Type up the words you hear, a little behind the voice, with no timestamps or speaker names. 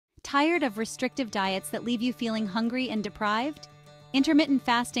Tired of restrictive diets that leave you feeling hungry and deprived? Intermittent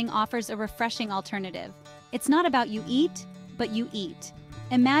fasting offers a refreshing alternative. It's not about you eat, but you eat.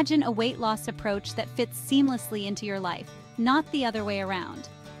 Imagine a weight loss approach that fits seamlessly into your life, not the other way around.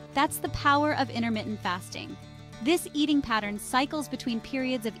 That's the power of intermittent fasting. This eating pattern cycles between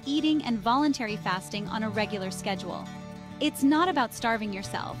periods of eating and voluntary fasting on a regular schedule. It's not about starving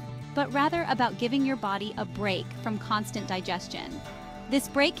yourself, but rather about giving your body a break from constant digestion. This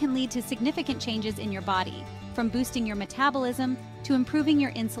break can lead to significant changes in your body, from boosting your metabolism to improving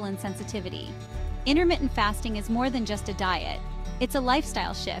your insulin sensitivity. Intermittent fasting is more than just a diet. It's a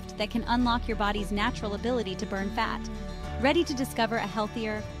lifestyle shift that can unlock your body's natural ability to burn fat. Ready to discover a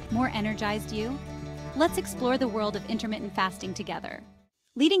healthier, more energized you? Let's explore the world of intermittent fasting together.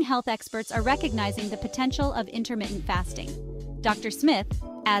 Leading health experts are recognizing the potential of intermittent fasting. Dr. Smith,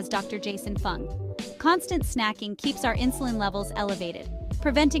 as Dr. Jason Fung. Constant snacking keeps our insulin levels elevated,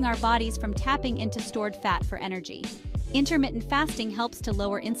 preventing our bodies from tapping into stored fat for energy. Intermittent fasting helps to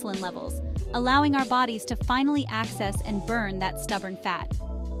lower insulin levels, allowing our bodies to finally access and burn that stubborn fat.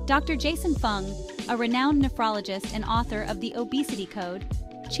 Dr. Jason Fung, a renowned nephrologist and author of the Obesity Code,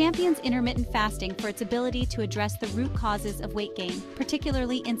 champions intermittent fasting for its ability to address the root causes of weight gain,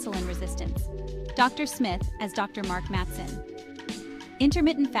 particularly insulin resistance. Dr. Smith, as Dr. Mark Mattson.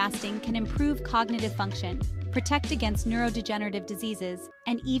 Intermittent fasting can improve cognitive function, protect against neurodegenerative diseases,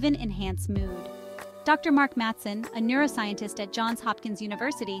 and even enhance mood. Dr. Mark Mattson, a neuroscientist at Johns Hopkins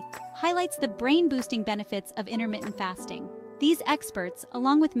University, highlights the brain-boosting benefits of intermittent fasting. These experts,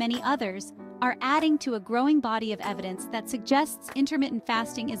 along with many others, are adding to a growing body of evidence that suggests intermittent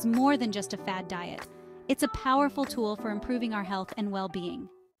fasting is more than just a fad diet. It's a powerful tool for improving our health and well-being.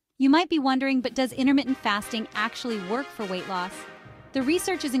 You might be wondering, but does intermittent fasting actually work for weight loss? The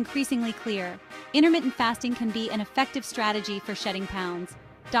research is increasingly clear. Intermittent fasting can be an effective strategy for shedding pounds.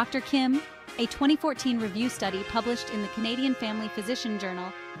 Dr. Kim, a 2014 review study published in the Canadian Family Physician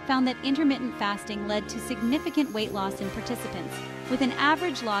Journal, found that intermittent fasting led to significant weight loss in participants, with an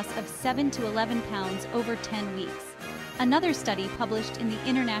average loss of 7 to 11 pounds over 10 weeks. Another study published in the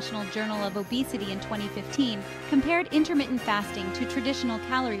International Journal of Obesity in 2015 compared intermittent fasting to traditional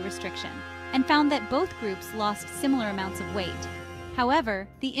calorie restriction and found that both groups lost similar amounts of weight. However,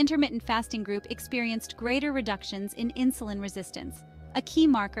 the intermittent fasting group experienced greater reductions in insulin resistance, a key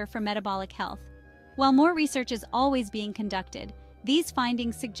marker for metabolic health. While more research is always being conducted, these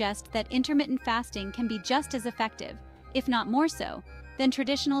findings suggest that intermittent fasting can be just as effective, if not more so, than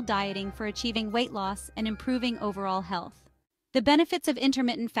traditional dieting for achieving weight loss and improving overall health. The benefits of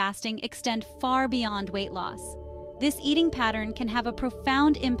intermittent fasting extend far beyond weight loss. This eating pattern can have a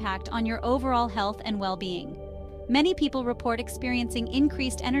profound impact on your overall health and well-being. Many people report experiencing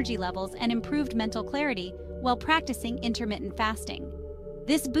increased energy levels and improved mental clarity while practicing intermittent fasting.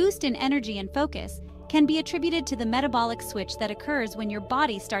 This boost in energy and focus can be attributed to the metabolic switch that occurs when your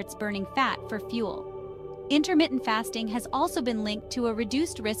body starts burning fat for fuel. Intermittent fasting has also been linked to a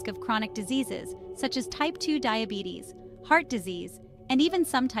reduced risk of chronic diseases such as type 2 diabetes, heart disease, and even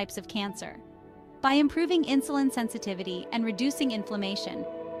some types of cancer. By improving insulin sensitivity and reducing inflammation,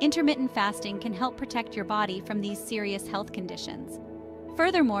 intermittent fasting can help protect your body from these serious health conditions.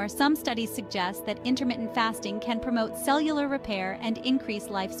 Furthermore, some studies suggest that intermittent fasting can promote cellular repair and increase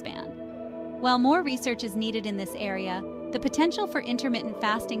lifespan. While more research is needed in this area, the potential for intermittent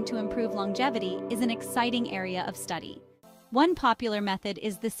fasting to improve longevity is an exciting area of study. One popular method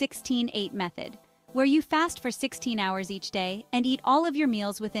is the 16-8 method, where you fast for 16 hours each day and eat all of your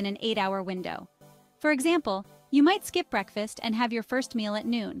meals within an 8-hour window. For example, you might skip breakfast and have your first meal at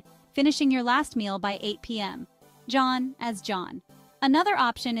noon, finishing your last meal by 8 p.m. John, as John. Another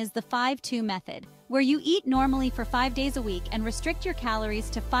option is the 5-2 method, where you eat normally for 5 days a week and restrict your calories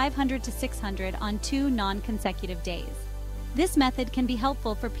to 500 to 600 on 2 non-consecutive days. This method can be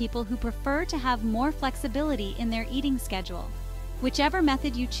helpful for people who prefer to have more flexibility in their eating schedule. Whichever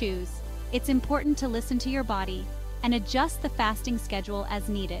method you choose, it's important to listen to your body and adjust the fasting schedule as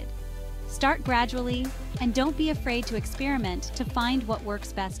needed. Start gradually, and don't be afraid to experiment to find what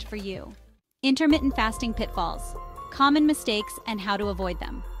works best for you. Intermittent fasting pitfalls, common mistakes, and how to avoid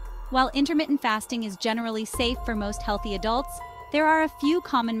them. While intermittent fasting is generally safe for most healthy adults, there are a few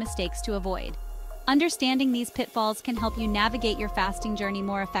common mistakes to avoid. Understanding these pitfalls can help you navigate your fasting journey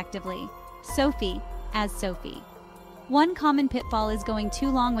more effectively. Sophie, as Sophie. One common pitfall is going too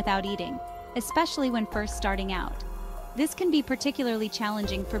long without eating, especially when first starting out. This can be particularly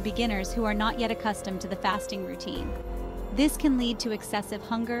challenging for beginners who are not yet accustomed to the fasting routine. This can lead to excessive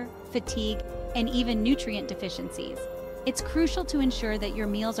hunger, fatigue, and even nutrient deficiencies. It's crucial to ensure that your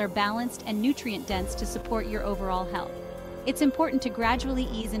meals are balanced and nutrient-dense to support your overall health. it's important to gradually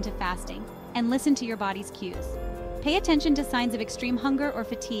ease into fasting and listen to your body's cues. Pay attention to signs of extreme hunger or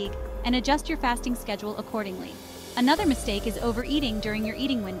fatigue and adjust your fasting schedule accordingly. Another mistake is overeating during your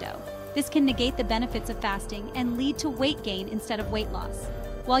eating window. This can negate the benefits of fasting and lead to weight gain instead of weight loss.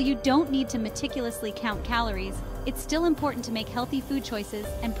 While you don't need to meticulously count calories, it's still important to make healthy food choices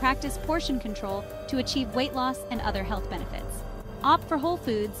and practice portion control to achieve weight loss and other health benefits. Opt for whole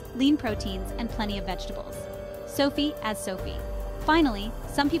foods, lean proteins, and plenty of vegetables. Sophie as Sophie. Finally,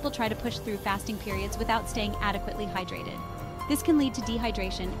 some people try to push through fasting periods without staying adequately hydrated. This can lead to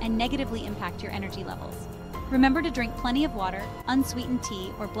dehydration and negatively impact your energy levels. Remember to drink plenty of water, unsweetened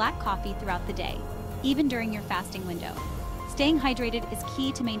tea, or black coffee throughout the day, even during your fasting window. Staying hydrated is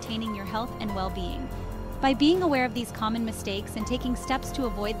key to maintaining your health and well-being. By being aware of these common mistakes and taking steps to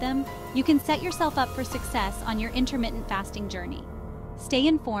avoid them, you can set yourself up for success on your intermittent fasting journey. Stay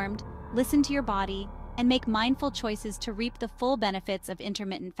informed, listen to your body, and make mindful choices to reap the full benefits of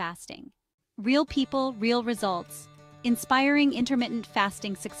intermittent fasting. Real people, real results. Inspiring intermittent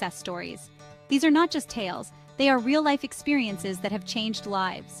fasting success stories. These are not just tales, they are real-life experiences that have changed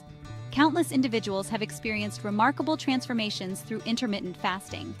lives. Countless individuals have experienced remarkable transformations through intermittent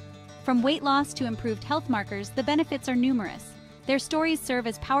fasting. From weight loss to improved health markers, the benefits are numerous. Their stories serve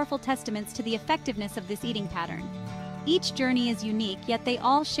as powerful testaments to the effectiveness of this eating pattern. Each journey is unique, yet they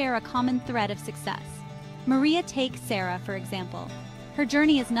all share a common thread of success. Maria, take Sarah, for example. Her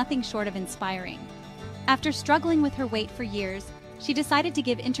journey is nothing short of inspiring. After struggling with her weight for years, she decided to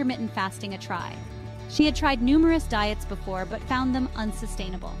give intermittent fasting a try. She had tried numerous diets before but found them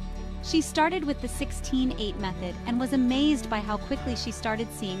unsustainable. She started with the 16-8 method and was amazed by how quickly she started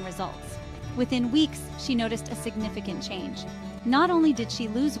seeing results. Within weeks, she noticed a significant change. Not only did she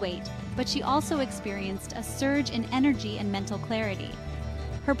lose weight, but she also experienced a surge in energy and mental clarity.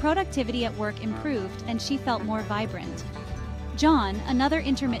 Her productivity at work improved and she felt more vibrant. John, another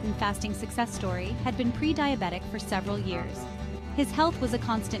intermittent fasting success story, had been pre-diabetic for several years. His health was a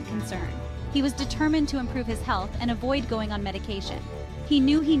constant concern. He was determined to improve his health and avoid going on medication. He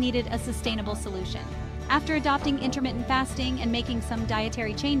knew he needed a sustainable solution. After adopting intermittent fasting and making some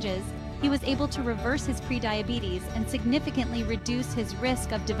dietary changes, he was able to reverse his prediabetes and significantly reduce his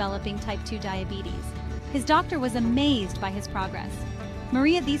risk of developing type 2 diabetes. His doctor was amazed by his progress.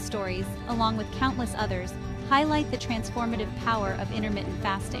 Maria, these stories, along with countless others, highlight the transformative power of intermittent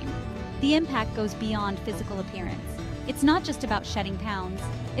fasting. The impact goes beyond physical appearance. It's not just about shedding pounds,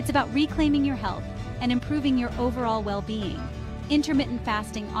 it's about reclaiming your health and improving your overall well-being. Intermittent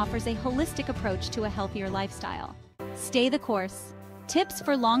fasting offers a holistic approach to a healthier lifestyle. Stay the course. Tips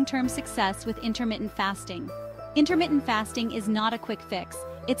for long-term success with intermittent fasting. Intermittent fasting is not a quick fix.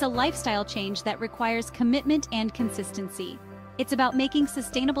 It's a lifestyle change that requires commitment and consistency. It's about making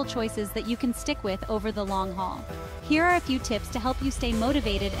sustainable choices that you can stick with over the long haul. Here are a few tips to help you stay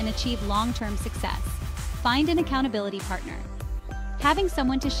motivated and achieve long-term success. Find an accountability partner. Having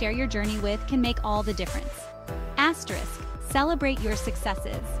someone to share your journey with can make all the difference. Asterisk, celebrate your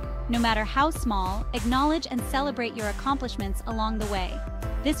successes. No matter how small, acknowledge and celebrate your accomplishments along the way.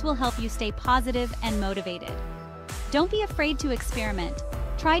 This will help you stay positive and motivated. Don't be afraid to experiment.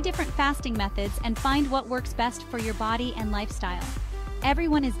 Try different fasting methods and find what works best for your body and lifestyle.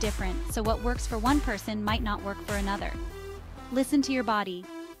 Everyone is different, so what works for one person might not work for another. Listen to your body.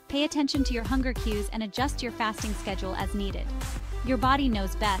 Pay attention to your hunger cues and adjust your fasting schedule as needed. Your body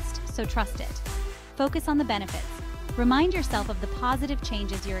knows best, so trust it. Focus on the benefits. Remind yourself of the positive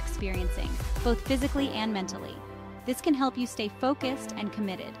changes you're experiencing, both physically and mentally. This can help you stay focused and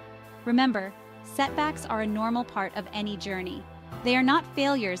committed. Remember, setbacks are a normal part of any journey. They are not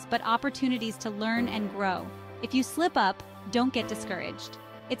failures, but opportunities to learn and grow. If you slip up, don't get discouraged.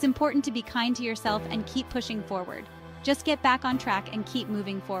 It's important to be kind to yourself and keep pushing forward. Just get back on track and keep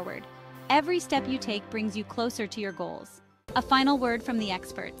moving forward. Every step you take brings you closer to your goals. A final word from the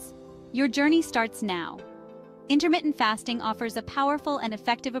experts. Your journey starts now. Intermittent fasting offers a powerful and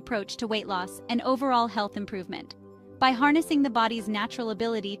effective approach to weight loss and overall health improvement. By harnessing the body's natural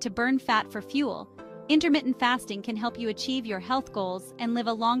ability to burn fat for fuel, intermittent fasting can help you achieve your health goals and live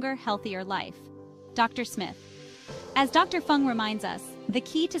a longer, healthier life. Dr. Smith. As Dr. Fung reminds us, the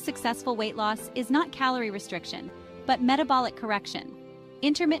key to successful weight loss is not calorie restriction, but metabolic correction.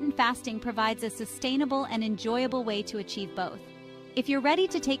 Intermittent fasting provides a sustainable and enjoyable way to achieve both. If you're ready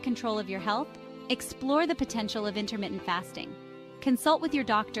to take control of your health, explore the potential of intermittent fasting. Consult with your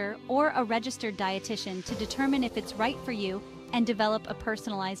doctor or a registered dietitian to determine if it's right for you and develop a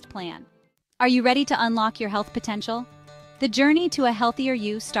personalized plan. Are you ready to unlock your health potential? The journey to a healthier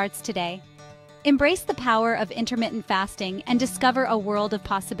you starts today. Embrace the power of intermittent fasting and discover a world of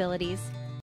possibilities.